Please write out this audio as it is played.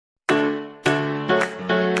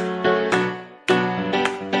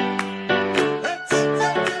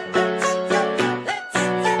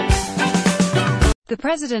The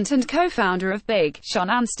president and co-founder of Big, Shone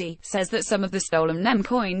Anstey, says that some of the stolen NEM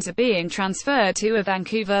coins are being transferred to a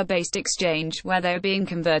Vancouver-based exchange, where they are being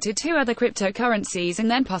converted to other cryptocurrencies and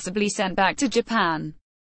then possibly sent back to Japan.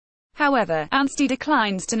 However, Anstey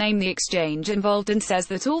declines to name the exchange involved and says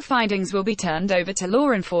that all findings will be turned over to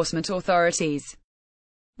law enforcement authorities.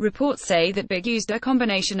 Reports say that Big used a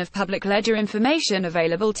combination of public ledger information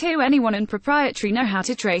available to anyone and proprietary know-how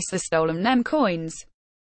to trace the stolen NEM coins.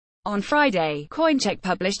 On Friday, Coincheck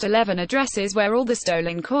published 11 addresses where all the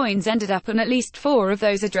stolen coins ended up, and at least 4 of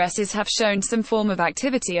those addresses have shown some form of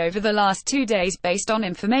activity over the last 2 days based on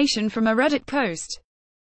information from a Reddit post.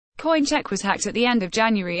 Coincheck was hacked at the end of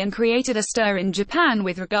January and created a stir in Japan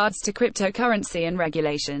with regards to cryptocurrency and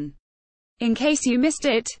regulation. In case you missed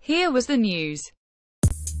it, here was the news.